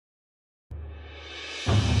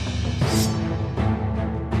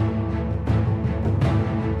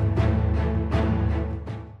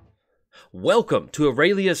Welcome to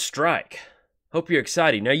Aurelia's Strike. Hope you're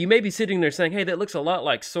excited. Now, you may be sitting there saying, hey, that looks a lot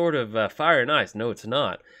like Sword of Fire and Ice. No, it's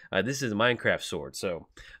not. This is a Minecraft sword, so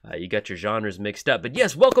you got your genres mixed up. But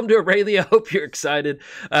yes, welcome to Aurelia. Hope you're excited.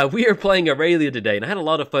 We are playing Aurelia today, and I had a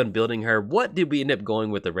lot of fun building her. What did we end up going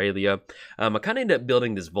with Aurelia? I kind of ended up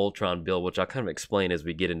building this Voltron build, which I'll kind of explain as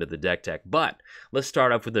we get into the deck tech. But let's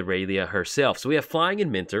start off with Aurelia herself. So we have Flying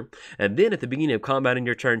and Mentor, and then at the beginning of combat in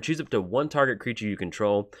your turn, choose up to one target creature you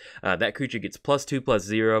control. That creature gets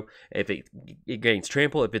 +2/+0 if it gains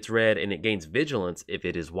Trample if it's red, and it gains Vigilance if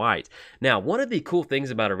it is white. Now, one of the cool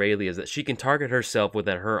things about Aurelia is that she can target herself with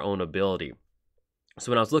her own ability.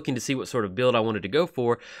 So when I was looking to see what sort of build I wanted to go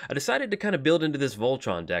for, I decided to kind of build into this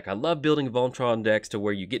Voltron deck. I love building Voltron decks to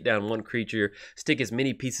where you get down one creature, stick as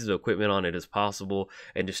many pieces of equipment on it as possible,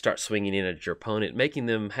 and just start swinging in at your opponent, making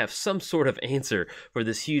them have some sort of answer for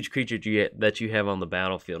this huge creature that you have on the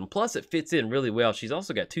battlefield. And plus, it fits in really well. She's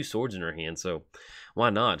also got 2 swords in her hand, so why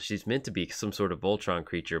not? She's meant to be some sort of Voltron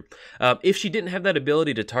creature. If she didn't have that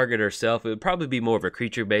ability to target herself, it would probably be more of a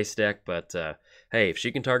creature-based deck, but hey, if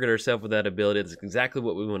she can target herself with that ability, that's exactly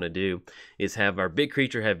what we want to do, is have our big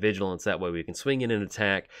creature have Vigilance. That way we can swing in and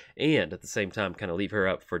attack, and at the same time kind of leave her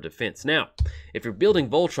up for defense. Now, if you're building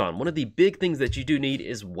Voltron, one of the big things that you do need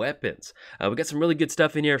is weapons. We got some really good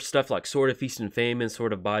stuff in here, stuff like Sword of Feast and Famine,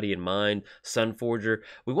 Sword of Body and Mind, Sunforger.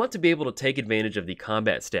 We want to be able to take advantage of the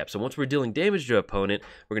combat steps. So once we're dealing damage to an opponent,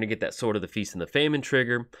 we're going to get that Sword of the Feast and the Famine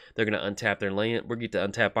trigger. They're going to untap their land. We're going to get to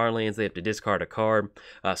untap our lands. They have to discard a card.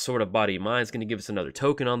 Sword of Body and Mind is going to give us another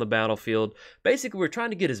token on the battlefield. Basically, we're trying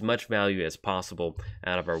to get as much value as possible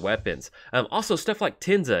out of our weapons. Also, stuff like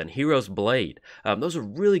Tenza and Hero's Blade. Those are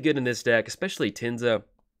really good in this deck, especially Tenza.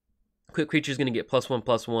 Quick creature is going to get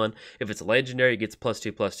 +1/+1. If it's legendary, it gets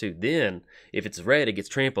 +2/+2. Then, if it's red, it gets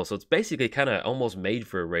Trample. So it's basically kind of almost made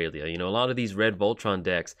for Aurelia. You know, a lot of these red Voltron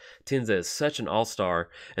decks, Tenza is such an all-star.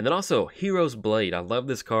 And then also, Hero's Blade. I love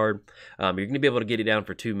this card. You're going to be able to get it down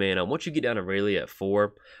for 2 mana. Once you get down Aurelia at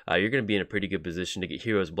 4, you're going to be in a pretty good position to get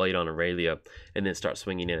Hero's Blade on Aurelia and then start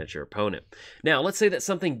swinging in at your opponent. Now, let's say that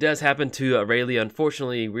something does happen to Aurelia.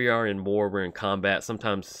 Unfortunately, we are in war. We're in combat.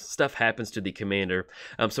 Sometimes stuff happens to the commander.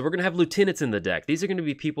 So we're going to have lieutenants in the deck. These are going to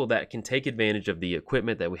be people that can take advantage of the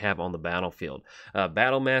equipment that we have on the battlefield.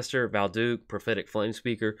 Battlemaster, Valduke, Prophetic Flame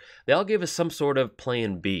Speaker, they all give us some sort of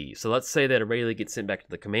plan B. So let's say that Aurelia gets sent back to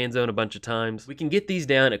the command zone a bunch of times. We can get these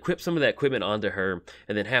down, equip some of that equipment onto her,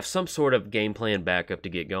 and then have some sort of game plan backup to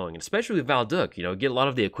get going. And especially with Valduke, you know, get a lot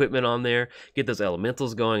of the equipment on there, get those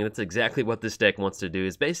elementals going. That's exactly what this deck wants to do,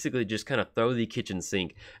 is basically just kind of throw the kitchen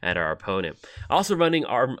sink at our opponent. Also running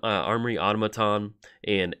Armory Automaton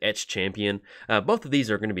and Etch Champion. Both of these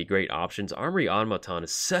are going to be great options. Armory Automaton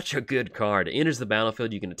is such a good card. It enters the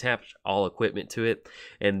battlefield, you can attach all equipment to it,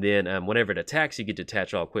 and then whenever it attacks, you get to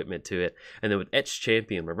attach all equipment to it. And then with Etch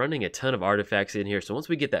Champion, we're running a ton of artifacts in here, so once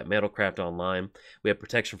we get that Metalcraft online, we have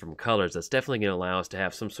protection from colors. That's definitely going to allow us to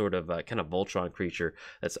have some sort of kind of Voltron creature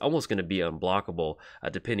that's almost going to be unblockable,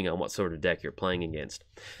 depending on what sort of deck you're playing against.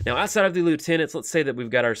 Now, outside of the lieutenants, let's say that we've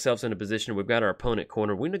got ourselves in a position, we've got our opponent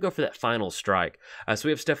cornered. We're going to go for that final strike. So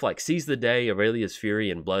we have stuff like Seize the Day, Aurelia's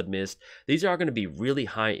Fury, and Blood Mist. These are going to be really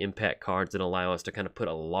high impact cards that allow us to kind of put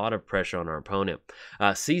a lot of pressure on our opponent.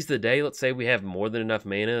 Seize the Day, let's say we have more than enough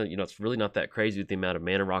mana. You know, it's really not that crazy with the amount of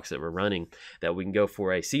mana rocks that we're running, that we can go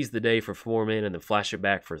for a Seize the Day for 4 mana and then flash it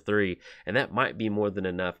back for 3. And that might be more than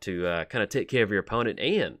enough to kind of take care of your opponent.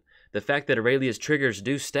 And the fact that Aurelia's triggers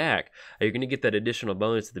do stack, you're going to get that additional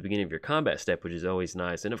bonus at the beginning of your combat step, which is always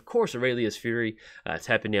nice. And of course, Aurelia's Fury,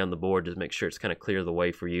 tapping down the board to make sure it's kind of clear the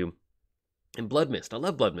way for you. And Blood Mist, I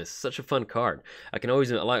love Blood Mist. It's such a fun card. I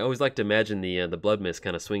always like to imagine the Blood Mist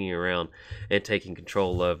kind of swinging around and taking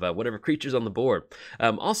control of whatever creatures on the board.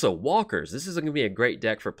 Also, Walkers. This is going to be a great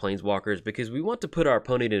deck for Planeswalkers because we want to put our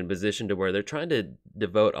opponent in a position to where they're trying to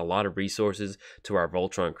devote a lot of resources to our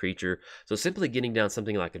Voltron creature. So simply getting down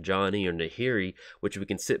something like a Johnny or Nahiri, which we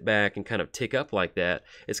can sit back and kind of tick up like that,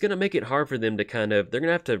 it's going to make it hard for them to they're going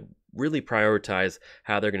to have to really prioritize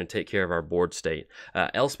how they're going to take care of our board state.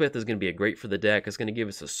 Elspeth is going to be great for the deck. It's going to give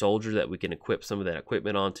us a soldier that we can equip some of that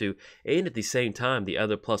equipment onto, and at the same time, the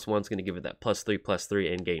other +1 is going to give it that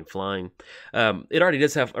 +3/+3 and gain flying.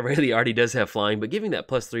 Aurelia already does have flying, but giving that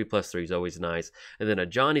 +3/+3 is always nice. And then a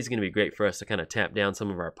Johnny is going to be great for us to kind of tap down some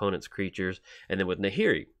of our opponent's creatures. And then with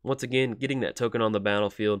Nahiri, once again, getting that token on the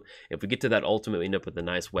battlefield. If we get to that ultimate, we end up with a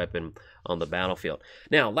nice weapon on the battlefield.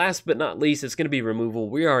 Now, last but not least, it's going to be removal.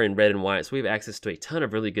 We are in red and white, so we have access to a ton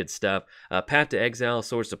of really good stuff. Path to Exile,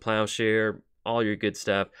 Swords to Plowshare, all your good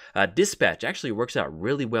stuff. Dispatch actually works out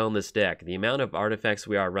really well in this deck. The amount of artifacts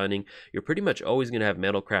we are running, you're pretty much always going to have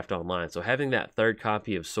Metalcraft online. So having that third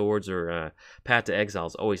copy of Swords or Path to Exile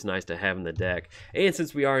is always nice to have in the deck. And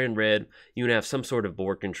since we are in red, you can have some sort of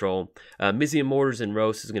board control. Mizium Mortars and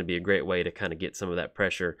Roast is going to be a great way to kind of get some of that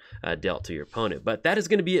pressure dealt to your opponent. But that is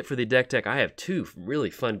going to be it for the deck tech. I have 2 really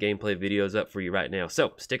fun gameplay videos up for you right now.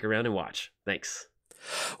 So stick around and watch. Thanks.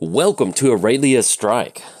 Welcome to Aurelia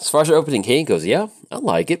Strike. As far as our opening hand goes, yeah, I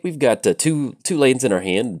like it. We've got two lanes in our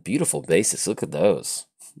hand. Beautiful bases. Look at those.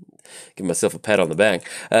 Give myself a pat on the back.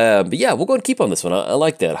 But yeah, we'll go and keep on this one. I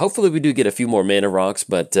like that. Hopefully we do get a few more mana rocks,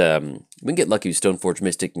 but we can get lucky with Stoneforge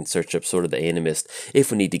Mystic and search up sort of the Animist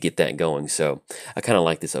if we need to get that going. So I kind of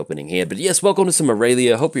like this opening hand. But yes, welcome to some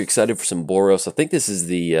Aurelia. Hope you're excited for some Boros. I think this is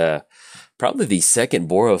the probably the second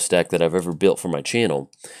Boros deck that I've ever built for my channel.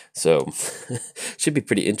 So should be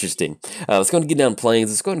pretty interesting. Let's go and get down planes.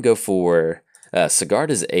 Let's go and go for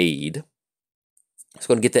Sigarda's Aid. Let's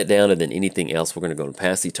go and get that down, and then anything else, we're going to go and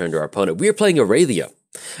pass the turn to our opponent. We are playing Aurelia.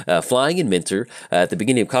 Flying and Mentor. At the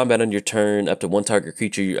beginning of combat on your turn, up to one target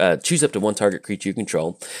creature, choose up to one target creature you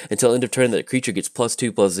control. Until end of turn, that creature gets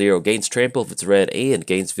 +2/+0, gains trample if it's red, and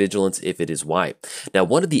gains vigilance if it is white. Now,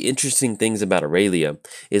 one of the interesting things about Aurelia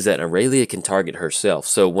is that Aurelia can target herself.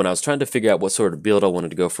 So when I was trying to figure out what sort of build I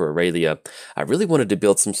wanted to go for Aurelia, I really wanted to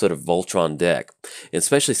build some sort of Voltron deck,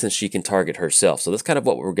 especially since she can target herself. So that's kind of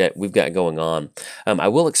what we've got going on. I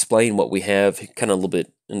will explain what we have kind of a little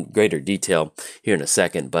bit in greater detail here in a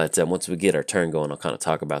second, but once we get our turn going, I'll kind of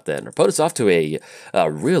talk about that. And our opponent's off to a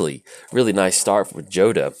really nice start with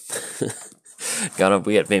Joda. We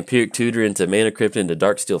got Vampiric Tutor into Mana Crypt into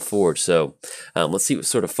Darksteel Forge, so let's see what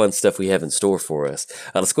sort of fun stuff we have in store for us.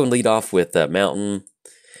 Let's go and lead off with Mountain.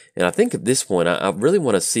 And I think at this point, I really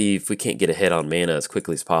want to see if we can't get ahead on mana as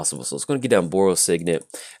quickly as possible. So let's go and get down Boros Signet,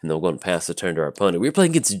 and then we'll go and pass the turn to our opponent. We're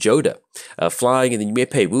playing against Joda, flying, and then you may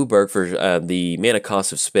pay Wooburg for the mana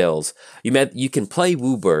cost of spells. You can play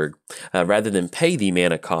Wooburg rather than pay the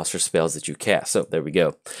mana cost for spells that you cast. So there we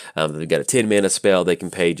go. They've got a 10 mana spell. They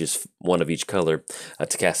can pay just one of each color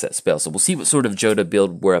to cast that spell. So we'll see what sort of Joda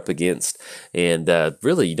build we're up against. And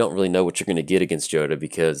really, you don't really know what you're going to get against Joda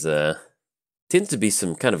because tends to be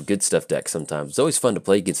some kind of good stuff deck sometimes. It's always fun to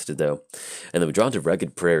play against it, though. And then we draw into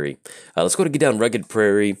Rugged Prairie. Let's go to get down Rugged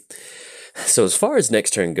Prairie. So as far as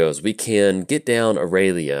next turn goes, we can get down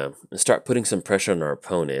Aurelia and start putting some pressure on our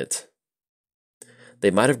opponent. They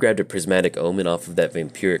might have grabbed a Prismatic Omen off of that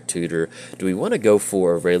Vampiric Tutor. Do we want to go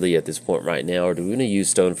for Aurelia at this point right now, or do we want to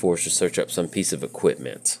use Stoneforge to search up some piece of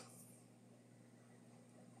equipment?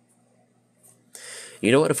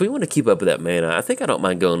 You know what? If we want to keep up with that mana, I think I don't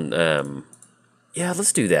mind going... yeah,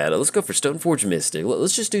 let's do that. Let's go for Stoneforge Mystic.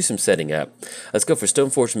 Let's just do some setting up. Let's go for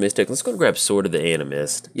Stoneforge Mystic. Let's go and grab Sword of the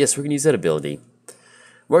Animist. Yes, we're going to use that ability.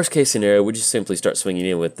 Worst case scenario, we just simply start swinging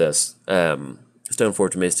in with this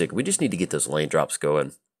Stoneforge Mystic. We just need to get those lane drops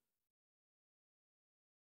going.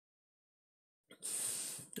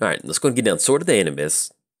 Alright, let's go and get down Sword of the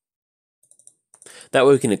Animist. That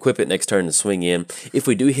way we can equip it next turn and swing in. If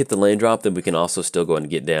we do hit the lane drop, then we can also still go and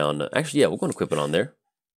get down. Actually, yeah, we're going to equip it on there.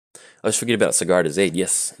 I just forget about Sigarda's Aid.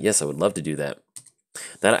 Yes, I would love to do that.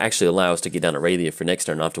 That'll actually allow us to get down Aurelia for next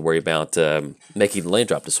turn, not have to worry about making the land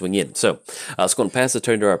drop to swing in. So let's go and pass the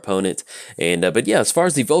turn to our opponent. And but yeah, as far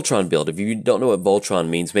as the Voltron build, if you don't know what Voltron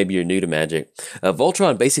means, maybe you're new to Magic.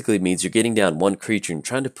 Voltron basically means you're getting down one creature and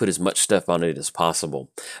trying to put as much stuff on it as possible,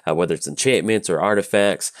 whether it's enchantments or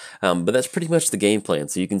artifacts. But that's pretty much the game plan.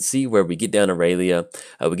 So you can see where we get down Aurelia,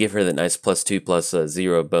 we give her that nice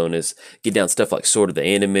 +2/+0 bonus. Get down stuff like Sword of the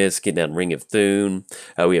Animist, get down Ring of Thune.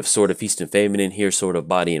 We have Sword of Feast and Famine in here. Sort of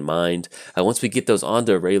Body and Mind. Once we get those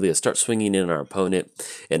onto Aurelia, start swinging in on our opponent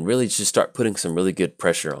and really just start putting some really good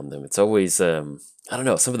pressure on them. It's always, I don't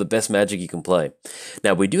know, some of the best Magic you can play.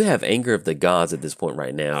 Now, we do have Anger of the Gods at this point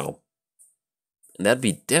right now, and that'd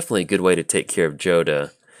be definitely a good way to take care of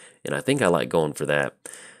Joda, and I think I like going for that.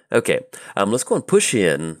 Okay, let's go and push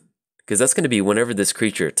in, because that's going to be whenever this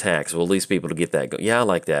creature attacks, we'll at least be able to get that going. Yeah, I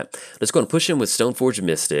like that. Let's go and push in with Stoneforge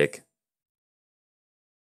Mystic.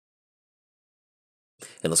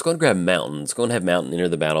 And let's go and grab Mountain. Let's go and have Mountain enter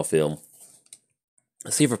the battlefield.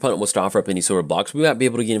 Let's see if our opponent wants to offer up any sort of blocks. We might be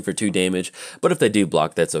able to get in for 2 damage, but if they do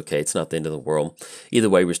block, that's okay. It's not the end of the world.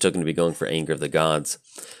 Either way, we're still going to be going for Anger of the Gods.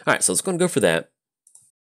 Alright, so let's go and go for that.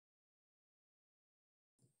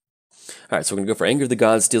 Alright, so we're going to go for Anger of the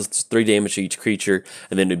Gods, deals 3 damage to each creature,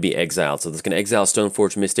 and then it would be exiled. So that's going to exile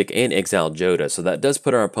Stoneforge Mystic and exile Joda. So that does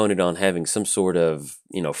put our opponent on having some sort of,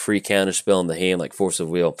 free counter spell in the hand, like Force of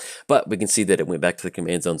Will. But we can see that it went back to the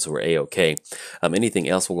command zone, so we're A-OK. Anything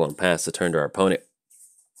else, we'll go and pass the turn to our opponent.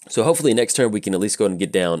 So hopefully next turn we can at least go ahead and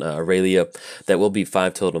get down Aurelia. That will be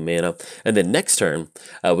 5 total mana. And then next turn,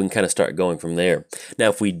 we can kind of start going from there. Now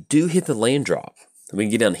if we do hit the land drop, we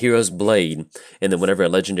can get down Hero's Blade, and then whenever a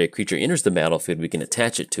legendary creature enters the battlefield, we can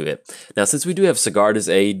attach it to it. Now since we do have Sigarda's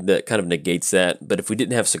Aid, that kind of negates that, but if we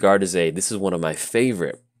didn't have Sigarda's Aid, this is one of my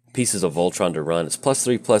favorite pieces of Voltron to run. It's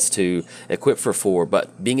 +3/+2, equipped for 4,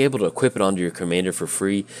 but being able to equip it onto your commander for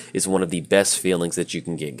free is one of the best feelings that you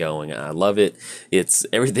can get going. I love it. It's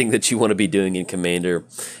everything that you want to be doing in Commander,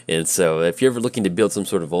 and so if you're ever looking to build some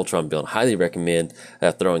sort of Voltron build, highly recommend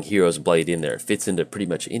throwing Hero's Blade in there. It fits into pretty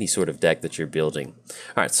much any sort of deck that you're building.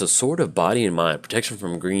 Alright, so Sword of Body and Mind, protection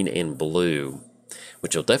from green and blue,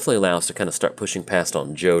 which will definitely allow us to kind of start pushing past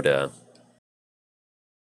on Joda.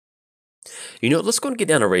 You know what, let's go and get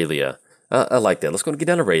down Aurelia. I like that. Let's go and get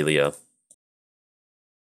down Aurelia.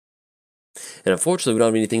 And unfortunately, we don't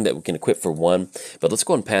have anything that we can equip for 1, but let's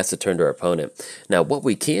go and pass the turn to our opponent. Now, what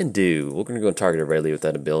we can do, we're going to go and target Aurelia with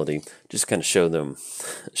that ability, just kind of show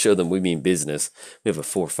them we mean business. We have a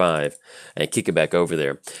 4/5, and kick it back over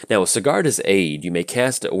there. Now, with Sigarda's Aid, you may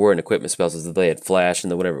cast or an equipment spells as if they had flash,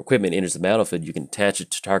 and then whenever equipment enters the battlefield, you can attach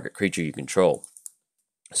it to target creature you control.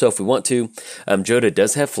 So if we want to, Joda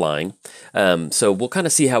does have flying, so we'll kind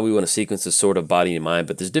of see how we want to sequence the Sword of Body and Mind,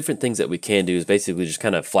 but there's different things that we can do is basically just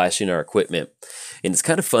kind of flashing our equipment. And it's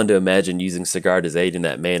kind of fun to imagine using Sigarda's Aid in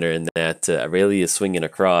that manner, and that Aurelia is swinging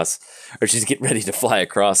across, or she's getting ready to fly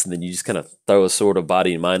across, and then you just kind of throw a Sword of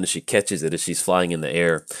Body and Mind and she catches it as she's flying in the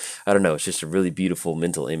air. I don't know, it's just a really beautiful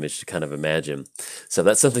mental image to kind of imagine. So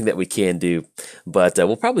that's something that we can do, but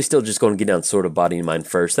we'll probably still just go and get down Sword of Body and Mind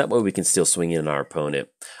first. That way we can still swing in on our opponent.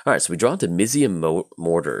 Alright, so we draw into Mizium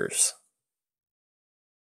Mortars.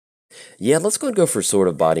 Yeah, let's go and go for Sword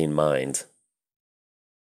of Body and Mind.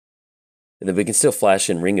 And then we can still flash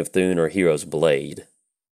in Ring of Thune or Hero's Blade.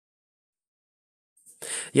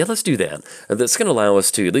 Yeah, let's do that. That's going to allow us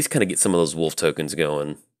to at least kind of get some of those wolf tokens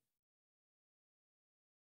going.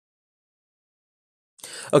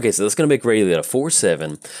 Okay, so that's going to make Aurelia a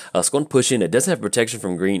 4/7. Let's go and push in. It does have protection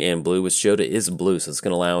from green and blue, which Joda is blue, so it's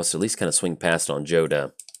going to allow us to at least kind of swing past on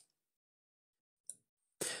Joda.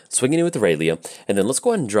 Swinging in with Aurelia, and then let's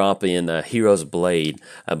go ahead and drop in Hero's Blade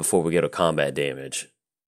before we go to combat damage.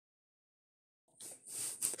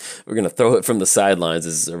 We're going to throw it from the sidelines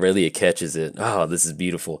as Aurelia catches it. Oh, this is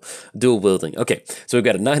beautiful. Dual wielding. Okay, so we've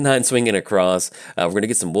got a 9/9 swinging across. We're going to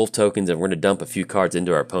get some wolf tokens, and we're going to dump a few cards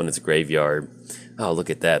into our opponent's graveyard. Oh, look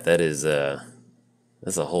at that. That's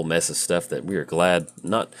a whole mess of stuff that we are glad we're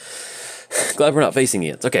not facing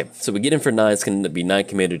against. Okay, so we get in for 9. It's going to be 9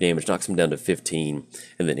 commander damage, knocks him down to 15,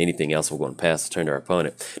 and then anything else we'll go and pass the turn to our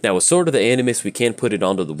opponent. Now, with Sword of the Animus, we can put it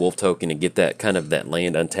onto the wolf token and get that kind of that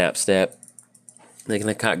land untapped stat. They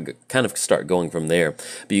can kind of start going from there.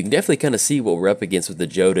 But you can definitely kind of see what we're up against with the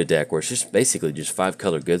Joda deck, where it's just basically just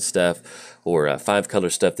 5-color good stuff, or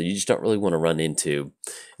 5-color stuff that you just don't really want to run into.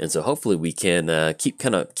 And so hopefully we can keep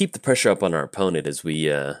the pressure up on our opponent as we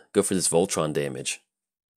go for this Voltron damage.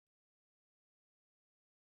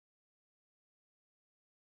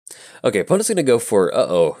 Okay, opponent's going to go for,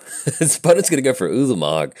 his opponent's going to go for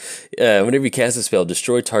Ulamog. Whenever you cast a spell,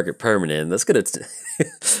 destroy target permanent. That's going to,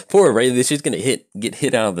 poor Aurelia, she's going to get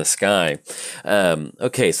hit out of the sky.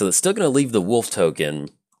 Okay, so that's still going to leave the wolf token.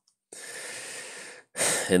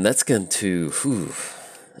 And that's going to,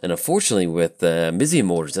 and unfortunately with Mizium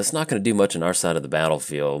Mortars, that's not going to do much on our side of the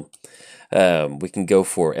battlefield. We can go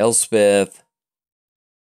for Elspeth,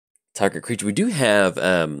 target creature. We do have,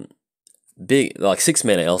 big, like 6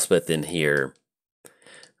 mana Elspeth in here.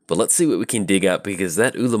 But let's see what we can dig up, because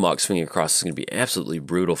that Ulamog swinging across is going to be absolutely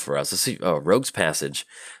brutal for us. Let's see, Rogue's Passage.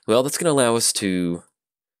 Well, that's going to allow us to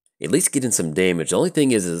at least get in some damage. The only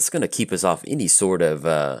thing is it's going to keep us off any sort of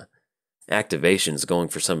activations going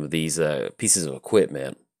for some of these pieces of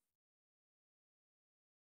equipment.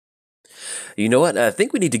 You know what? I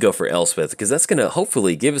think we need to go for Elspeth, because that's going to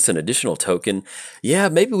hopefully give us an additional token. Yeah,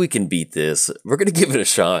 maybe we can beat this. We're going to give it a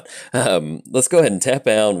shot. Let's go ahead and tap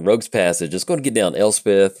out Rogue's Passage. Let's go and get down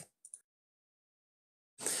Elspeth.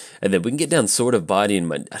 And then we can get down Sword of Body and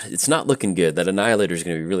Mind. It's not looking good. That Annihilator is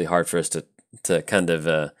going to be really hard for us to kind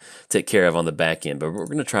of take care of on the back end. But we're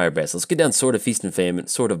going to try our best. Let's get down Sword of Feast and Famine,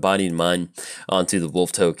 Sword of Body and Mind onto the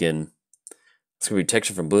Wolf token. It's going to be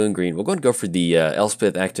protection from blue and green. We're going to go for the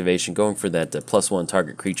Elspeth activation, going for that +1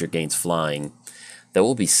 target creature gains flying. That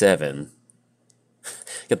will be 7.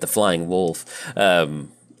 Get the flying wolf.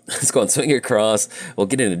 Let's go and swing across. We'll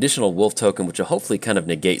get an additional wolf token, which will hopefully kind of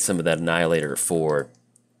negate some of that Annihilator 4.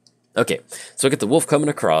 Okay, so we get the wolf coming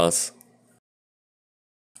across.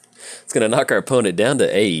 It's going to knock our opponent down to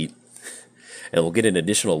 8. and we'll get an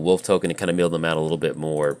additional wolf token to kind of mill them out a little bit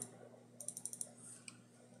more.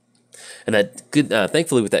 And that good,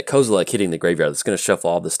 thankfully, with that Kozilek hitting the graveyard, it's going to shuffle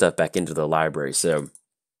all the stuff back into the library. So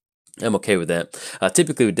I'm okay with that.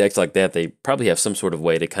 Typically with decks like that, they probably have some sort of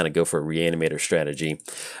way to kind of go for a reanimator strategy.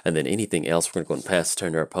 And then anything else, we're going to go and pass the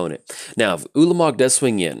turn to our opponent. Now, if Ulamog does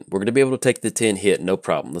swing in, we're going to be able to take the 10 hit, no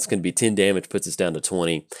problem. That's going to be 10 damage, puts us down to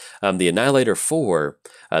 20. The Annihilator 4,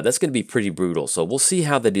 that's going to be pretty brutal. So we'll see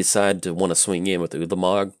how they decide to want to swing in with the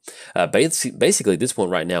Ulamog. Basically, at this point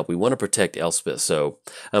right now, we want to protect Elspeth. So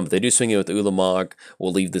if they do swing in with the Ulamog,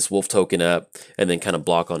 we'll leave this wolf token up and then kind of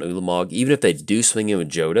block on Ulamog. Even if they do swing in with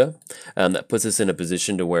Joda, that puts us in a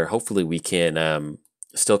position to where hopefully we can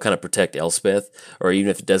still kind of protect Elspeth, or even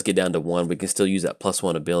if it does get down to 1, we can still use that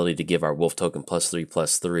 +1 ability to give our wolf token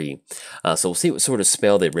 +3/+3. So we'll see what sort of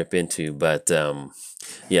spell they rip into, but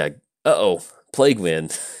yeah, Plague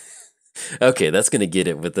Wind. Okay, that's going to get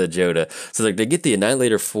it with the Joda. So they get the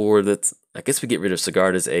Annihilator 4, that's, I guess we get rid of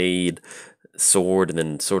Sigarda's Aid, Sword, and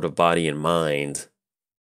then sort of Body and Mind.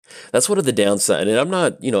 That's one of the downside, and I'm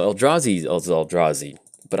not, Eldrazi is Eldrazi,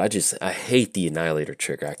 but I hate the Annihilator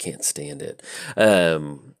trigger. I can't stand it.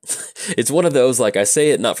 It's one of those, like, I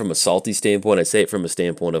say it not from a salty standpoint, I say it from a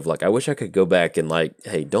standpoint of, like, I wish I could go back and, like,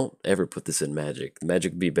 hey, don't ever put this in Magic.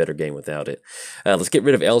 Magic would be a better game without it. Let's get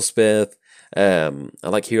rid of Elspeth. I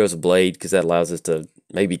like Hero's Blade, because that allows us to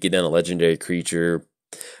maybe get down a legendary creature.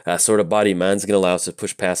 Sword of Body and Mind's going to allow us to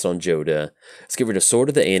push past on Joda. Let's get rid of Sword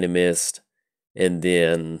of the Animist, and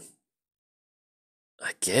then,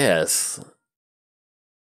 I guess,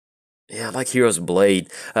 yeah, I like Hero's Blade.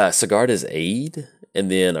 Sigarda's Aid,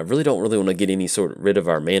 and then I don't really want to get any sort of rid of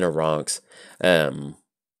our mana rocks. I'm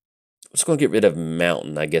just going to get rid of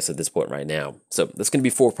Mountain, I guess, at this point right now. So that's going to be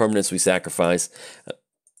 4 permanents we sacrifice.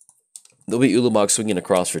 There'll be Ulamog swinging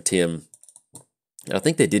across for Tim. I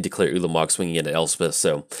think they did declare Ulamog swinging into Elspeth,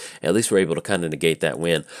 so at least we're able to kind of negate that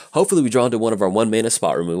win. Hopefully we draw into one of our 1-mana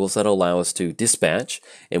spot removals. That'll allow us to dispatch,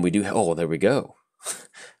 and we do, oh, there we go.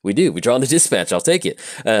 We draw into dispatch, I'll take it.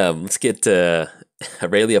 Let's get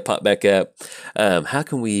Aurelia pop back up. How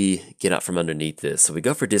can we get out from underneath this? So we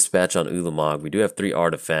go for dispatch on Ulamog. We do have 3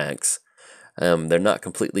 artifacts. They're not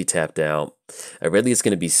completely tapped out. Aurelia's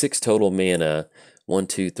going to be 6 total mana. 1,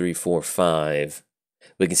 2, 3, 4, 5.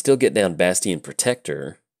 We can still get down Bastion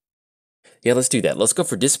Protector. Yeah, let's do that. Let's go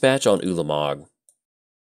for dispatch on Ulamog,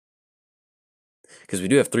 because we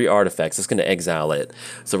do have 3 artifacts. That's going to exile it.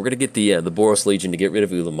 So we're going to get the Boros Legion to get rid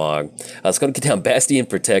of Ulamog. It's going to get down Bastion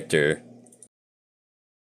Protector.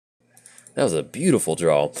 That was a beautiful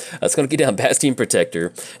draw. It's going to get down Bastion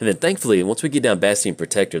Protector. And then thankfully, once we get down Bastion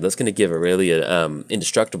Protector, that's going to give Aurelia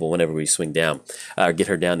indestructible whenever we swing down. Or get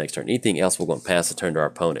her down next turn. Anything else, we're going to pass the turn to our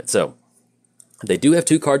opponent. So they do have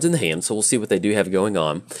 2 cards in the hand, so we'll see what they do have going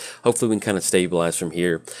on. Hopefully we can kind of stabilize from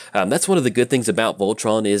here. That's one of the good things about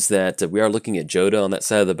Voltron, is that we are looking at Joda on that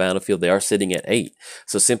side of the battlefield. They are sitting at 8.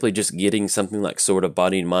 So simply just getting something like Sword of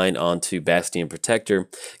Body and Mind onto Bastion Protector,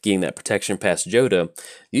 getting that protection past Joda,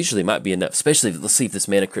 usually might be enough. Especially, let's see if this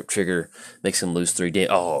Mana Crypt trigger makes him lose 3 damage.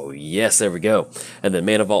 Oh, yes, there we go. And then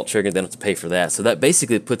Mana Vault trigger, they don't have to pay for that. So that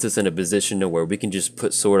basically puts us in a position to where we can just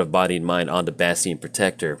put Sword of Body and Mind onto Bastion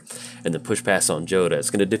Protector, and then push past on Joda. It's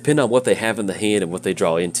going to depend on what they have in the hand and what they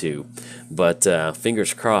draw into, but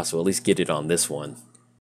fingers crossed we'll at least get it on this one.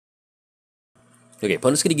 Okay,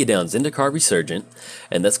 opponent's going to get down Zendikar Resurgent,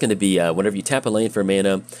 and that's going to be whenever you tap a lane for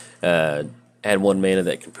mana, add 1 mana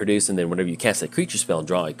that can produce, and then whenever you cast a creature spell,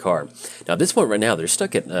 draw a card. Now at this point right now, they're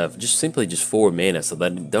stuck at simply 4 mana, so they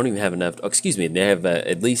don't even have enough, they have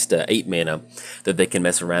at least 8 mana that they can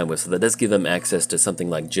mess around with, so that does give them access to something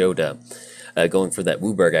like Joda, going for that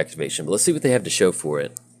Wooburg activation. But let's see what they have to show for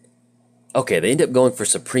it. Okay, they end up going for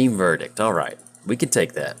Supreme Verdict. Alright, we can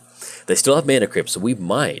take that. They still have Mana Crypt, so we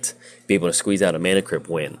might be able to squeeze out a Mana Crypt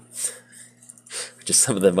win. Which is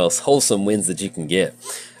some of the most wholesome wins that you can get.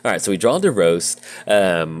 Alright, so we draw into Roast.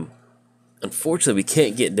 Unfortunately, we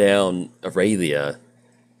can't get down Aurelia.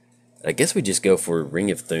 I guess we just go for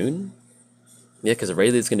Ring of Thune. Yeah, because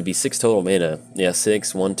Aurelia is going to be 6 total mana. Yeah,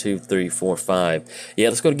 6, 1, 2, 3, 4, 5. Yeah,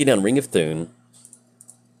 let's go and get down Ring of Thune.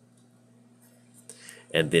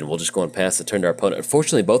 And then we'll just go and pass the turn to our opponent.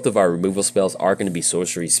 Unfortunately, both of our removal spells are going to be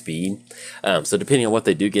sorcery speed. So depending on what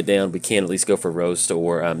they do get down, we can at least go for Roast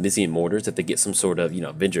or Mizian Mortars if they get some sort of,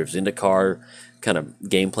 Avenger of Zendikar kind of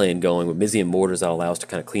game plan going. With Mizian Mortars, that'll allow us to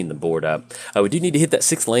kind of clean the board up. We do need to hit that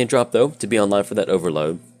 6th land drop, though, to be online for that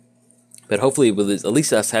overload. But hopefully, with at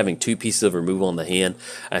least us having 2 pieces of removal on the hand,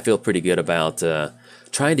 I feel pretty good about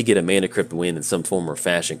trying to get a mana crypt win in some form or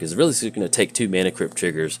fashion. Because really, it's going to take 2 mana crypt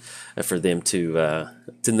triggers for them to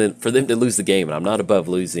lose the game. And I'm not above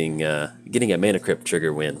losing, getting a mana crypt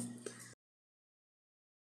trigger win.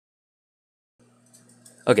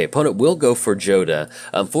 Okay, opponent will go for Joda.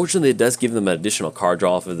 Unfortunately, it does give them an additional card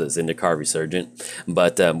draw off of the Zendikar Resurgent.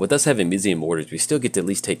 But with us having Mizzium Mortars, we still get to at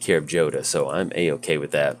least take care of Joda. So I'm A-okay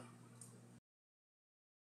with that.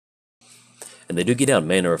 And they do get down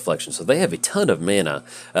Mana Reflection, so they have a ton of mana.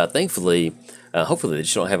 Thankfully, hopefully they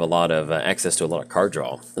just don't have a lot of access to a lot of card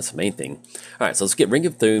draw. That's the main thing. Alright, so let's get Ring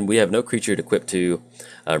of Thune. We have no creature to equip to.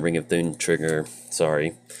 Ring of Thune trigger,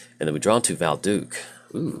 sorry. And then we draw into Valduk.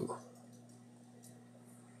 Ooh.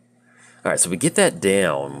 Alright, so we get that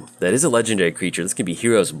down. That is a legendary creature. This can be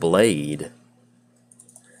Hero's Blade.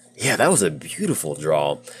 Yeah, that was a beautiful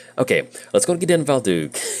draw. Okay, let's go get down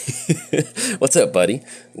Valduk. What's up, buddy?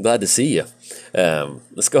 I'm glad to see you.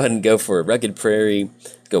 Let's go ahead and go for Rugged Prairie,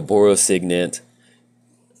 go Boros Signet.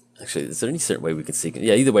 Actually, is there any certain way we can see?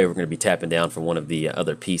 Yeah, either way, we're going to be tapping down for one of the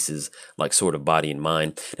other pieces, like Sword of Body and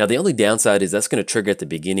Mind. Now, the only downside is that's going to trigger at the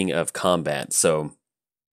beginning of combat, so...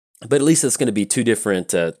 But at least it's going to be 2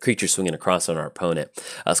 different creatures swinging across on our opponent.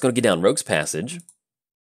 It's going to get down Rogue's Passage.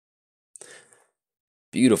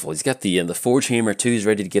 Beautiful. He's got the Forge Hammer too. He's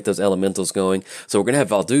ready to get those elementals going. So we're going to have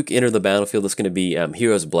Valduk enter the battlefield. That's going to be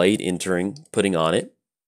Hero's Blade entering, putting on it.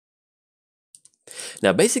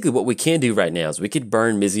 Now, basically what we can do right now is we could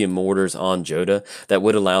burn Mizzium Mortars on Joda. That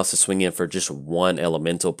would allow us to swing in for just 1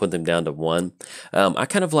 elemental, put them down to 1. I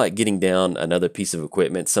kind of like getting down another piece of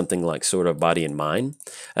equipment, something like Sword of Body and Mind,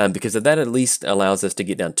 because that at least allows us to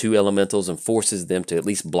get down 2 elementals and forces them to at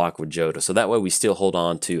least block with Joda. So that way we still hold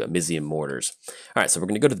on to Mizzium Mortars. All right, so we're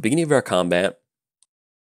going to go to the beginning of our combat.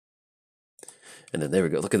 And then there we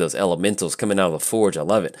go. Look at those elementals coming out of the forge. I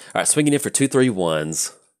love it. All right, swinging in for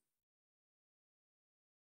 2/3/1s.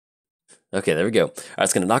 Okay, there we go. All right,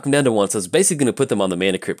 it's going to knock them down to 1, so it's basically going to put them on the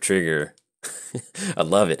Mana Crypt trigger. I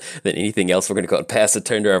love it. Then anything else, we're going to go and pass the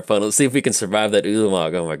turn to our opponent. Let's see if we can survive that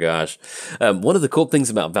Ulamog. Oh my gosh. One of the cool things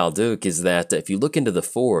about Valduk is that if you look into the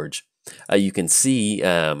Forge, you can see,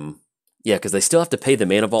 yeah, because they still have to pay the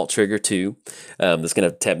Mana Vault trigger too. That's going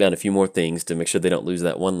to tap down a few more things to make sure they don't lose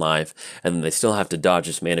that 1 life. And then they still have to dodge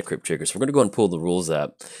this Mana Crypt trigger. So we're going to go and pull the rules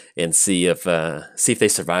up and see if they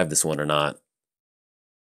survive this one or not.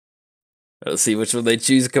 Let's see which one they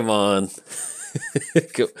choose. Come on.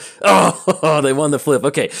 Oh, they won the flip.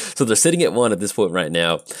 Okay, so they're sitting at 1 at this point right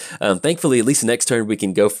now. Thankfully, at least next turn, we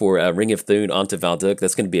can go for Ring of Thune onto Valduk.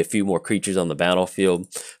 That's going to be a few more creatures on the battlefield,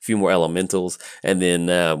 a few more elementals, and then,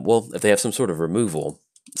 well, if they have some sort of removal,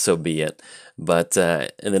 so be it. But, and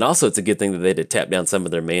then also it's a good thing that they had to tap down some of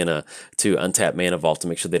their mana to untap Mana Vault to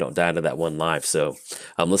make sure they don't die to that 1 life. So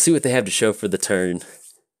let's see what they have to show for the turn.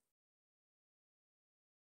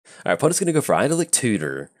 Our opponent's going to go for Idyllic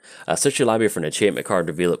Tutor. Search your library for an enchantment card,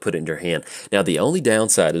 reveal it, put it in your hand. Now, the only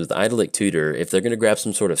downside is with Idyllic Tutor, if they're going to grab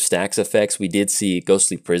some sort of stacks effects, we did see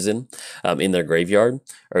Ghostly Prison in their graveyard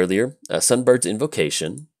earlier. Sunbird's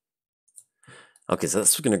Invocation. Okay, so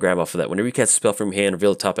that's going to grab off of that. Whenever you cast a spell from your hand,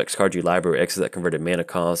 reveal the top X card you library, X is that converted mana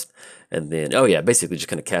cost. And then, oh yeah, basically just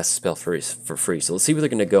kind of cast a spell for free. So let's see where they're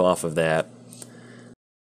going to go off of that.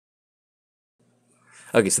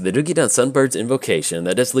 Okay, so they do get down Sunbird's Invocation.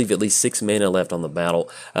 That does leave at least 6 mana left on the battle,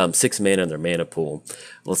 6 mana in their mana pool.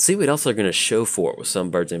 Let's see what else they're going to show for it with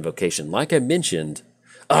Sunbird's Invocation. Like I mentioned,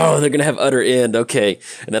 oh, they're going to have Utter End. Okay,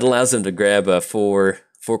 and that allows them to grab 4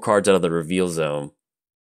 cards out of the reveal zone.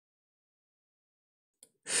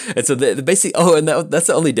 And so they basically, oh, and that's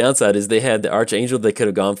the only downside is they had the Archangel they could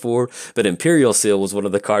have gone for, but Imperial Seal was one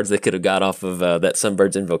of the cards they could have got off of that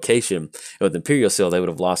Sunbird's Invocation. And with Imperial Seal, they would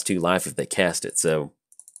have lost 2 life if they cast it, so...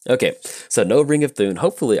 Okay, so no Ring of Thune.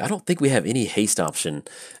 Hopefully, I don't think we have any haste option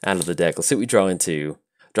out of the deck. Let's see what we draw into.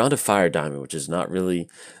 Draw into Fire Diamond, which is not really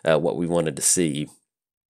what we wanted to see.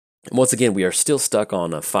 And once again, we are still stuck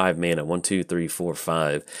on 5 mana. 1, 2, 3, 4,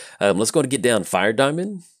 5. Let's go and get down Fire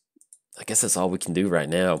Diamond. I guess that's all we can do right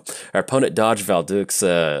now. Our opponent dodged Valduk's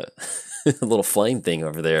little flame thing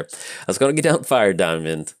over there. Let's go and get down Fire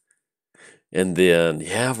Diamond. And then,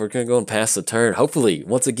 yeah, we're going to go and pass the turn. Hopefully,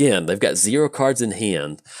 once again, they've got 0 cards in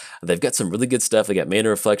hand. They've got some really good stuff. They got Mana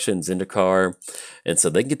Reflection, Zendikar, and so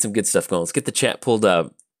they can get some good stuff going. Let's get the chat pulled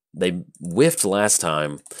up. They whiffed last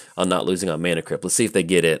time on not losing on Mana Crypt. Let's see if they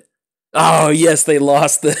get it. Oh, yes, they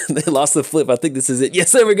lost the flip. I think this is it.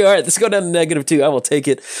 Yes, there we go. All right, let's go down to -2. I will take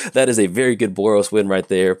it. That is a very good Boros win right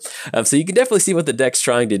there. So you can definitely see what the deck's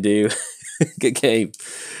trying to do. Good game.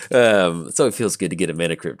 So it feels good to get a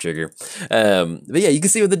mana crypt trigger. But yeah, you can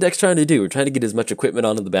see what the deck's trying to do. We're trying to get as much equipment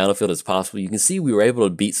onto the battlefield as possible. You can see we were able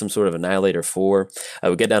to beat some sort of Annihilator 4.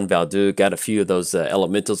 We got down Valduk, got a few of those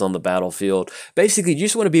elementals on the battlefield. Basically, you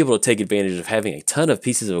just want to be able to take advantage of having a ton of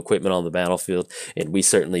pieces of equipment on the battlefield, and we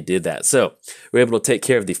certainly did that. So we're able to take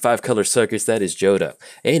care of the 5-color circus that is Joda.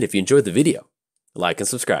 And if you enjoyed the video, like and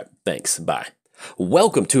subscribe. Thanks. Bye.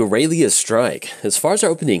 Welcome to Aurelia's Strike. As far as our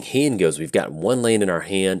opening hand goes, we've got one land in our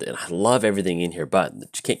hand, and I love everything in here, but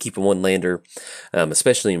you can't keep a one-lander,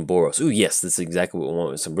 especially in Boros. Ooh, yes, this is exactly what we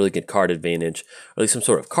want, with some really good card advantage, or at least some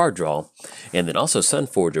sort of card draw, and then also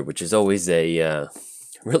Sunforger, which is always a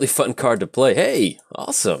really fun card to play. Hey,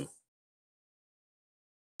 awesome.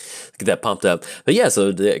 Get that pumped up. But yeah,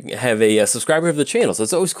 so to have a subscriber of the channel, so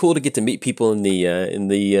it's always cool to get to meet people in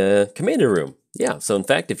the commander room. Yeah, so in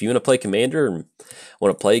fact, if you want to play Commander and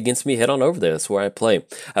want to play against me, head on over there. That's where I play.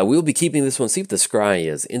 We'll be keeping this one. See what the scry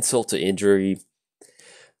is. Insult to injury.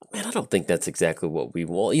 Man, I don't think that's exactly what we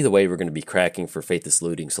want. Either way, we're going to be cracking for Faithless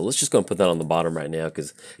Looting. So let's just go and put that on the bottom right now,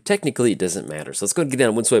 because technically it doesn't matter. So let's go and get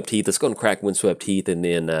down Windswept Heath. Let's go and crack Windswept Heath, and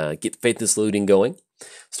then get Faithless Looting going.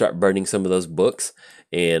 Start burning some of those books.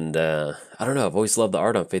 And I don't know. I've always loved the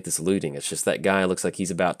art on Faithless Looting. It's just that guy looks like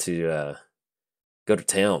he's about to go to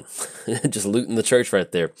town. Just looting the church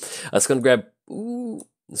right there. Let's go and grab... Ooh,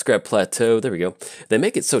 let's grab Plateau. There we go. They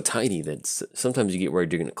make it so tiny that sometimes you get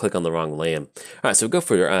worried you're going to click on the wrong land. All right, so we go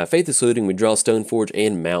for Faithless Looting. We draw Stoneforge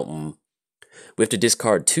and Mountain. We have to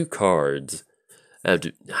discard 2 cards.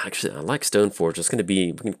 Actually, I like Stoneforge. It's going to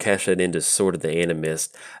be... We can cash that into Sword of the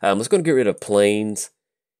Animist. Let's go and get rid of Plains.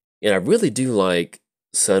 And I really do like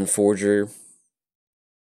Sunforger.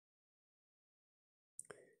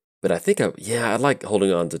 But I think I like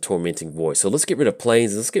holding on to Tormenting Voice. So let's get rid of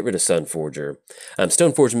Plains, and let's get rid of Sunforger.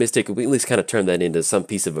 Stoneforge Mystic, we at least kind of turn that into some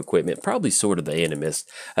piece of equipment. Probably Sword of the Animist,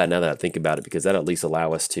 now that I think about it, because that'll at least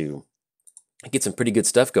allow us to get some pretty good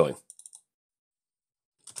stuff going.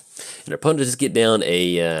 And our opponent just get down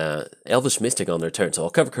a Elvish Mystic on their turn. So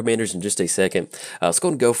I'll cover commanders in just a second. Let's go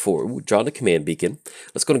and go for, draw the Command Beacon.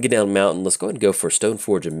 Let's go and get down Mountain. Let's go ahead and go for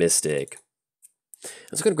Stoneforge and Mystic.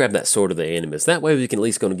 Let's go and grab that Sword of the Animist. That way we can at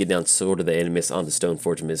least go and get down Sword of the Animist onto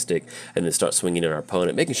Stoneforge Mystic, and then start swinging at our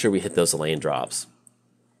opponent, making sure we hit those land drops.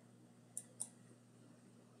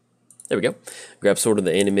 There we go. Grab Sword of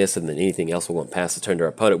the Animist, and then anything else we'll want past the turn to our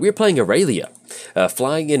opponent. We're playing Aurelia.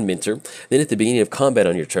 Flying in Mentor. Then at the beginning of combat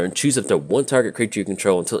on your turn, choose up to 1 target creature you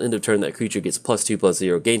control. Until end of turn, that creature gets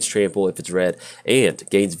 +2/+0, gains Trample if it's red, and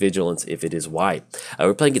gains Vigilance if it is white.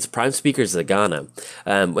 We're playing against Prime Speaker Zagana.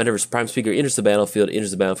 Whenever Prime Speaker enters the battlefield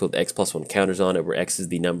with X+1 counters on it, where X is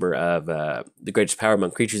the number of the greatest power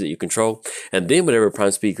among creatures that you control. And then whenever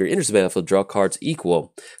Prime Speaker enters the battlefield, draw cards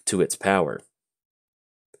equal to its power.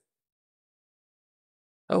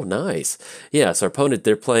 Oh, nice. Yeah, so our opponent,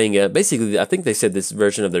 they're playing, basically, I think they said this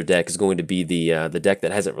version of their deck is going to be the deck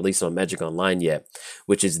that hasn't released on Magic Online yet,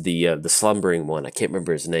 which is the Slumbering one. I can't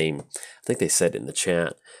remember his name. I think they said it in the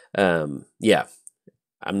chat. Yeah,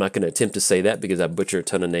 I'm not going to attempt to say that because I butcher a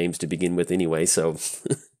ton of names to begin with anyway, so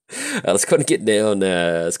let's go and get down,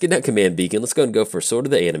 Command Beacon. Let's go and go for Sword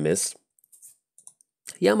of the Animist.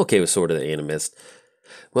 Yeah, I'm okay with Sword of the Animist.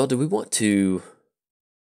 Well, do we want to...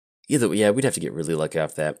 Yeah, we'd have to get really lucky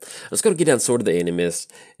off that. Let's go get down Sword of the Animist,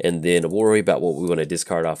 and then we'll worry about what we want to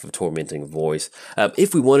discard off of Tormenting Voice.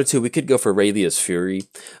 If we wanted to, we could go for Aurelia's Fury,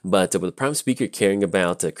 but with Prime Speaker caring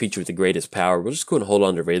about a creature with the greatest power, we'll just go and hold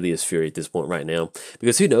on to Aurelia's Fury at this point right now,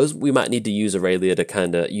 because who knows, we might need to use Aurelia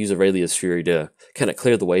to use Aurelia's Fury to kind of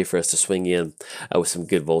clear the way for us to swing in with some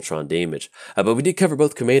good Voltron damage. But we did cover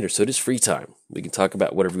both commanders, so it is free time. We can talk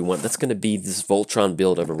about whatever we want. That's going to be this Voltron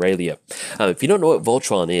build of Aurelia. If you don't know what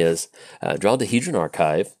Voltron is, draw the Hedron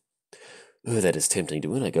Archive. Ooh, that is tempting. Do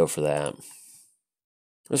we want to go for that?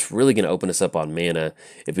 That's really going to open us up on mana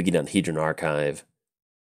if we get down Hedron Archive.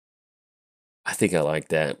 I think I like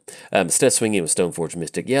that. Instead of swinging with Stoneforge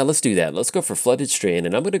Mystic, yeah, let's do that. Let's go for Flooded Strand,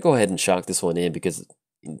 and I'm going to go ahead and shock this one in because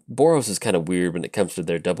Boros is kind of weird when it comes to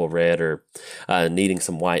their double red or needing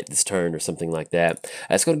some white this turn or something like that.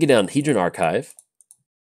 Let's go and get down Hedron Archive.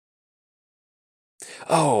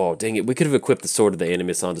 Oh, dang it. We could have equipped the Sword of the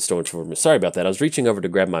Animist onto Stoneforge. Sorry about that. I was reaching over to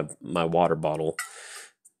grab my water bottle.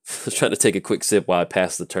 I was trying to take a quick sip while I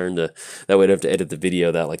passed the turn that way I don't have to edit the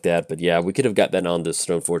video like that. But yeah, we could have got that onto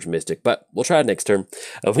Stoneforge Mystic, but we'll try it next turn.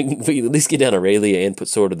 We can at least get down Aurelia and put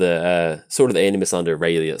Sword of the Animist onto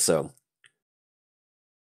Aurelia. So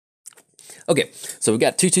okay, so we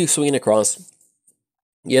got 2/2 swinging across.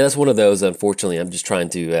 Yeah, that's one of those. Unfortunately, I'm just trying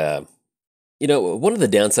to You know, one of the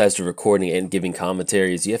downsides to recording and giving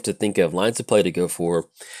commentary is you have to think of lines of play to go for.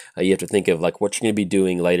 You have to think of like what you're going to be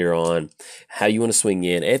doing later on, how you want to swing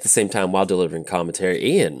in, and at the same time while delivering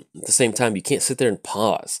commentary. And at the same time, you can't sit there and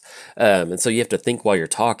pause. And so you have to think while you're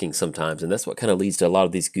talking sometimes. And that's what kind of leads to a lot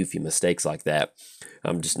of these goofy mistakes like that.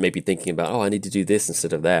 I'm just maybe thinking about, oh, I need to do this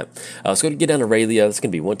instead of that. So going to get down to Aurelia. It's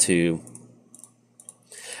going to be 1-2.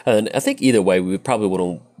 And I think either way, we probably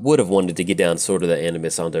would have wanted to get down sort of the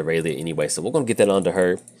animus onto Aurelia anyway. So we're going to get that onto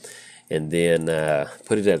her and then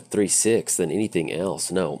put it at 3-6 than anything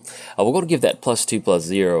else. No. We're going to give that +2/+0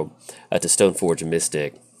 to Stoneforge and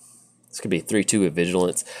Mystic. It's going to be 3-2 with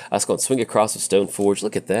Vigilance. I was going to swing across with Stoneforge.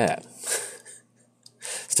 Look at that.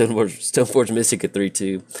 Stoneforge Mystic at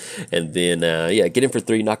 3-2. And then, yeah, get him for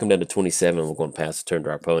 3, knock him down to 27, and we're going to pass the turn to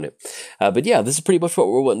our opponent. But yeah, this is pretty much what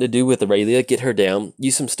we're wanting to do with Aurelia. Get her down.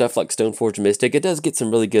 Use some stuff like Stoneforge Mystic. It does get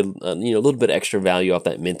some really good, a little bit extra value off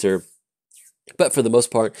that Mentor. But for the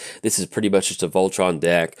most part, this is pretty much just a Voltron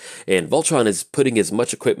deck. And Voltron is putting as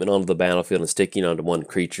much equipment onto the battlefield and sticking onto one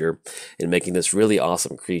creature and making this really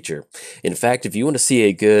awesome creature. In fact, if you want to see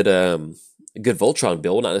a good Voltron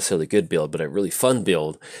build, not necessarily a good build, but a really fun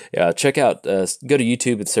build, check out, go to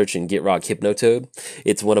YouTube and search in Gitrog Hypnotoad.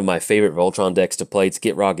 It's one of my favorite Voltron decks to play. It's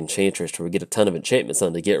Gitrog Enchantress, where we get a ton of enchantments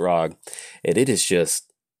onto Gitrog. And it is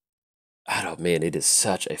just, I don't know, man, it is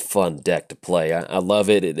such a fun deck to play. I love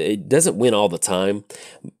it. It doesn't win all the time,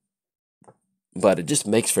 but it just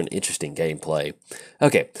makes for an interesting gameplay.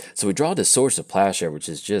 Okay, so we draw the Source of Plowshare, which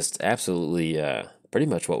is just absolutely pretty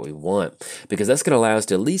much what we want, because that's going to allow us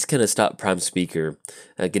to at least kind of stop Prime Speaker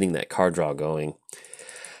getting that card draw going.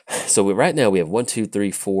 So right now we have 1, 2,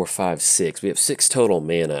 3, 4, 5, 6. We have 6 total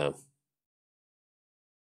mana.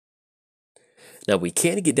 Now we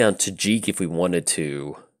can get down to Jeek if we wanted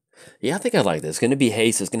to. Yeah, I think I like this. It's going to be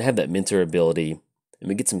haste. It's going to have that Mentor ability. And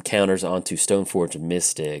we get some counters onto Stoneforge and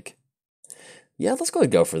Mystic. Yeah, let's go ahead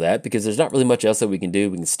and go for that, because there's not really much else that we can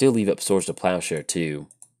do. We can still leave up Source of Plowshare too.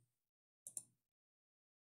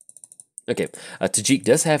 Okay, Tajik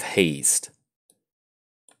does have haste.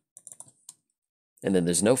 And then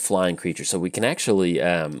there's no flying creature, so we can actually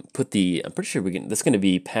put the, I'm pretty sure we can, that's going to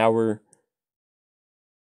be power,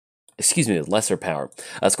 excuse me, lesser power.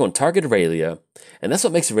 It's going to target Aurelia, and that's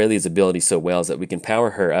what makes Aurelia's ability so well, is that we can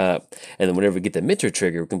power her up, and then whenever we get the Mentor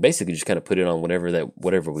trigger, we can basically just kind of put it on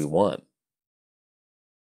whatever we want.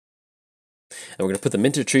 And we're going to put the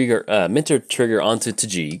Mentor trigger onto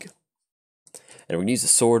Tajik. And we're going to use the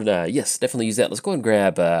sword. Yes, definitely use that. Let's go and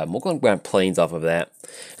grab, we'll go and grab planes off of that.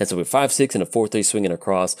 And so we have 5-6 and a 4-3 swinging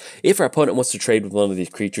across. If our opponent wants to trade with one of these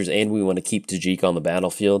creatures and we want to keep Tajik on the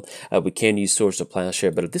battlefield, we can use Source of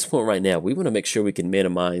Plowshare. But at this point right now, we want to make sure we can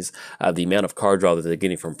minimize the amount of card draw that they're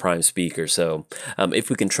getting from Prime Speaker. So if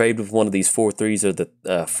we can trade with one of these 4-3s or the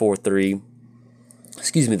 4-3,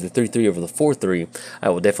 excuse me, the 3-3 over the 4-3, I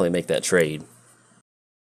will definitely make that trade.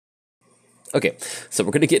 Okay, so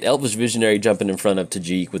we're going to get Elvish Visionary jumping in front of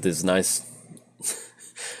Tajik with his nice...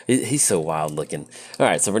 He's so wild looking.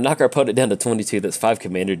 Alright, so we're knock our opponent down to 22. That's 5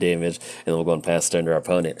 commander damage, and we'll go and pass turn to our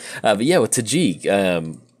opponent. But yeah, with Tajik,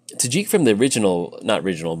 Tajik from the original, not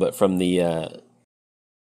original, but from the...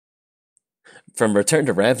 from Return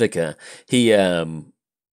to Ravnica,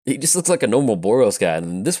 he just looks like a normal Boros guy.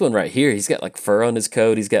 And this one right here, he's got like fur on his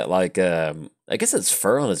coat. He's got like, I guess it's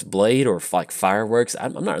fur on his blade or like fireworks.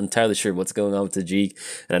 I'm not entirely sure what's going on with Tajik.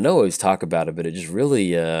 And I know I always talk about it, but it just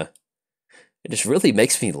really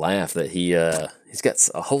makes me laugh that he's got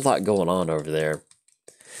a whole lot going on over there.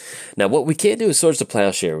 Now, what we can't do is Swords to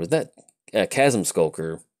Plowshare with that Chasm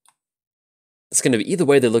Skulker. It's going to be either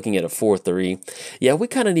way. They're looking at a 4-3. Yeah, we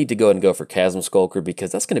kind of need to go ahead and go for Chasm Skulker, because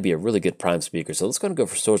that's going to be a really good Prime Speaker. So let's go and go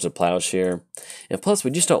for Swords of Plowshare. And plus,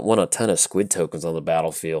 we just don't want a ton of squid tokens on the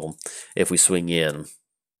battlefield if we swing in.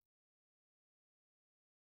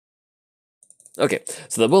 Okay,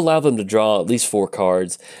 so that will allow them to draw at least 4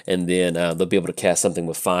 cards, and then they'll be able to cast something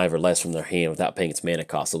with 5 or less from their hand without paying its mana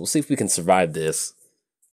cost. So we'll see if we can survive this.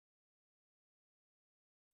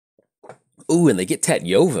 Ooh, and they get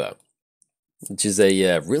Tatyova, which is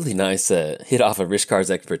a really nice hit off of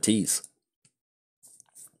Rishkar's expertise.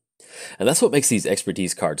 And that's what makes these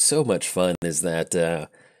expertise cards so much fun, is that,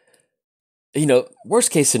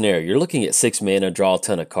 worst case scenario, you're looking at 6 mana, draw a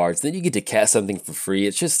ton of cards, then you get to cast something for free.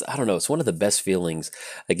 It's just, I don't know, it's one of the best feelings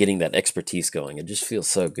of getting that expertise going. It just feels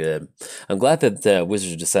so good. I'm glad that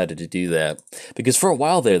Wizards decided to do that, because for a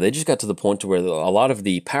while there, they just got to the point to where a lot of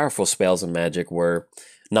the powerful spells in Magic were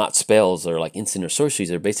not spells or like instant or sorceries,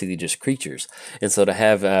 they're basically just creatures. And so to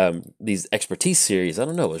have these expertise series, I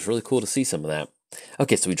don't know, it was really cool to see some of that.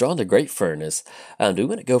 Okay, so we draw into Great Furnace. Do we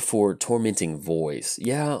want to go for Tormenting Voice?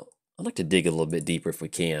 Yeah, I'd like to dig a little bit deeper if we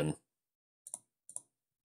can.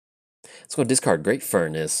 Let's go discard Great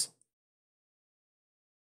Furnace.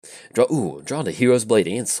 Draw the Hero's Blade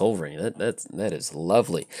and Soul Ring. That is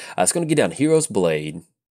lovely. It's going to get down Hero's Blade.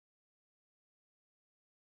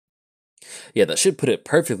 Yeah, that should put it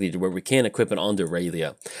perfectly to where we can equip it onto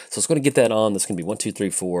Aurelia. So it's going to get that on. That's going to be 1, 2, 3,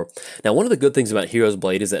 4. Now, one of the good things about Hero's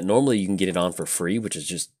Blade is that normally you can get it on for free, which is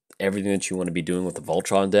just everything that you want to be doing with the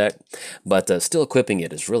Voltron deck. But still equipping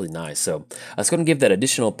it is really nice. So it's going to give that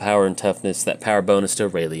additional power and toughness, that power bonus to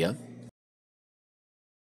Aurelia.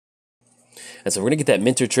 And so we're going to get that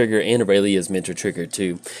Mentor Trigger and Aurelia's Mentor Trigger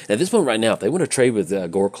too. And at this point right now, if they want to trade with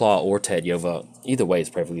Goreclaw or Tadyova, either way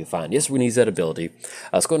is perfectly fine. Yes, we're going to use that ability.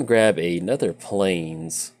 I was going to grab another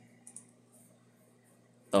Plains.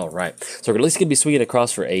 Alright, so we're at least going to be swinging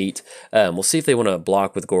across for 8. We'll see if they want to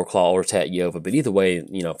block with Goreclaw or Tadyova, but either way,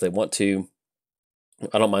 you know, if they want to,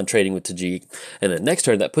 I don't mind trading with Tajik. And then next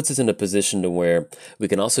turn, that puts us in a position to where we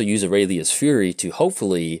can also use Aurelia's Fury to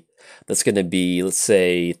hopefully... That's going to be, let's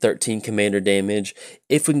say, 13 commander damage.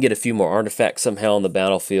 If we can get a few more artifacts somehow on the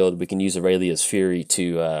battlefield, we can use Aurelia's Fury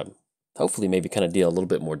to hopefully maybe kind of deal a little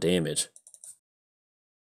bit more damage.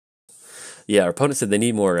 Yeah, our opponent said they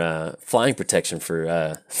need more flying protection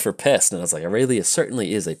for pests, and I was like, Aurelia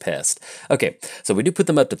certainly is a pest. Okay, so we do put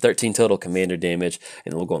them up to 13 total commander damage,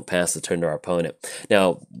 and we'll go and pass the turn to our opponent.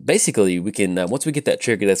 Now, basically, we can once we get that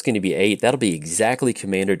trigger, that's going to be 8. That'll be exactly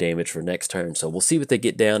commander damage for next turn. So we'll see what they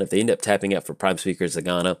get down. If they end up tapping out for Prime Speaker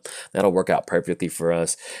Zagana, that'll work out perfectly for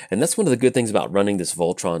us. And that's one of the good things about running this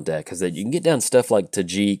Voltron deck, is that you can get down stuff like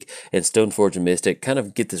Tajik and Stoneforge and Mystic, kind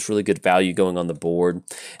of get this really good value going on the board, and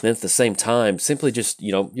then at the same time, simply just,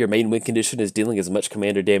 you know, your main win condition is dealing as much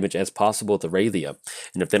commander damage as possible with Aurelia.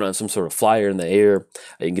 And if they don't have some sort of flyer in the air,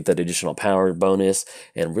 you can get that additional power bonus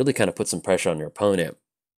and really kind of put some pressure on your opponent.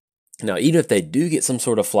 Now, even if they do get some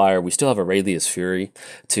sort of flyer, we still have Aurelia's Fury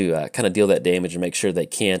to kind of deal that damage and make sure they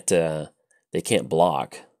can't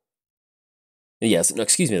block. Yes, no,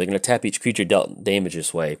 excuse me, they're going to tap each creature dealt damage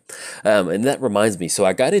this way. And that reminds me, so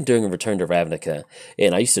I got in during a Return to Ravnica,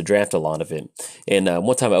 and I used to draft a lot of it. And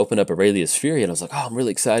one time I opened up Aurelia's Fury, and I was like, oh, I'm really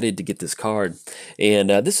excited to get this card. And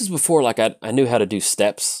this is before, like, I knew how to do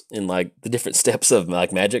steps and, like, the different steps of,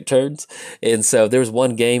 like, Magic turns. And so there was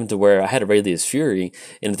one game to where I had Aurelia's Fury,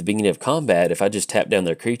 and at the beginning of combat, if I just tapped down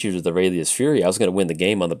their creatures with Aurelia's Fury, I was going to win the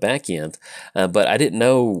game on the back end. But I didn't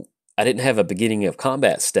know, I didn't have a beginning of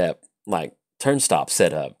combat step, like, turn stop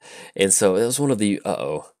set up. And so it was one of the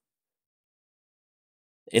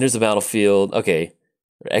enters the battlefield. Okay,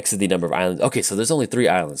 exit the number of islands. Okay, so there's only 3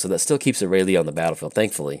 islands, so that still keeps Aurelia on the battlefield,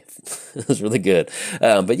 thankfully. It was really good.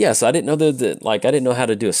 But yeah, so I didn't know that I didn't know how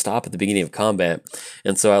to do a stop at the beginning of combat,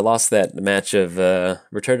 and so I lost that match of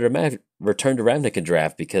Return to Ravnica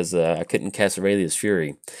draft because I couldn't cast Aurelia's Fury,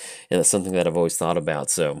 and that's something that I've always thought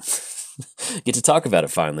about. So get to talk about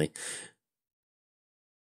it finally.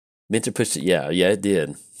 Meant to push it, yeah, it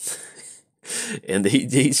did. And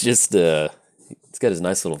he's just, he's got his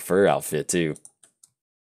nice little fur outfit too.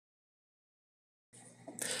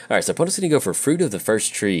 Alright, so opponent's going to go for Fruit of the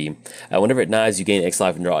First Tree. Whenever it knives, you gain X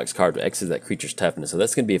life and draw X card to X is that creature's toughness. So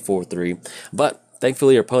that's going to be a 4/3. But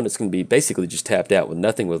thankfully, our opponent's going to be basically just tapped out with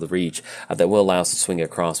nothing with a reach. That will allow us to swing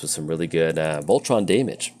across with some really good Voltron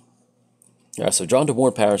damage. Alright, so drawn to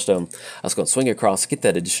Warren Power Stone. I was going to swing across, get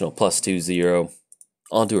that additional +2/0.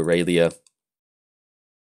 Onto Aurelia. And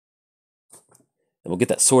we'll get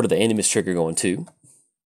that Sword of the Animus trigger going too.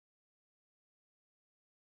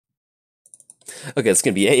 Okay, it's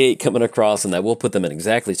going to be A8 coming across, and that will put them at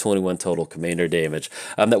exactly 21 total commander damage.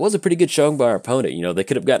 That was a pretty good showing by our opponent. You know, they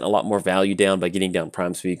could have gotten a lot more value down by getting down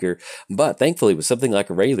Prime Speaker, but thankfully with something like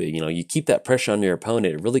Aurelia, you know, you keep that pressure on your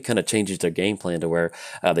opponent, it really kind of changes their game plan to where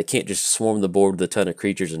they can't just swarm the board with a ton of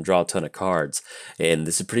creatures and draw a ton of cards. And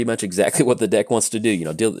this is pretty much exactly what the deck wants to do. You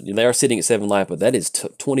know, they are sitting at 7 life, but that is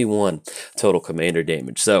 21 total commander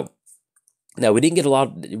damage. So now we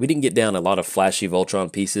didn't get down a lot of flashy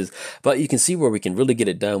Voltron pieces, but you can see where we can really get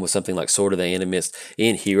it done with something like Sword of the Animus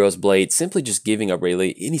and Hero's Blade. Simply just giving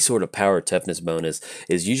Aurelia any sort of power toughness bonus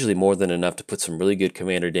is usually more than enough to put some really good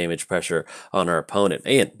commander damage pressure on our opponent.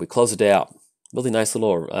 And we close it out. Really nice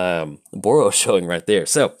little Boros showing right there.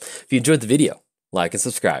 So if you enjoyed the video, like and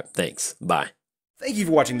subscribe. Thanks. Bye. Thank you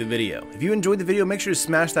for watching the video. If you enjoyed the video, make sure to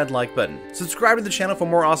smash that like button. Subscribe to the channel for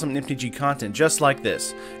more awesome MTG content just like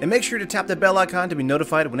this. And make sure to tap the bell icon to be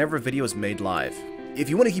notified whenever a video is made live. If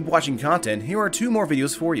you want to keep watching content, here are 2 more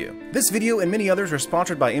videos for you. This video and many others are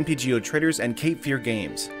sponsored by MTGO Traders and Cape Fear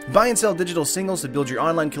Games. Buy and sell digital singles to build your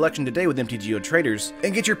online collection today with MTGO Traders,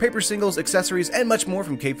 and get your paper singles, accessories, and much more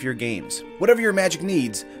from Cape Fear Games. Whatever your Magic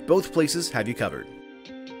needs, both places have you covered.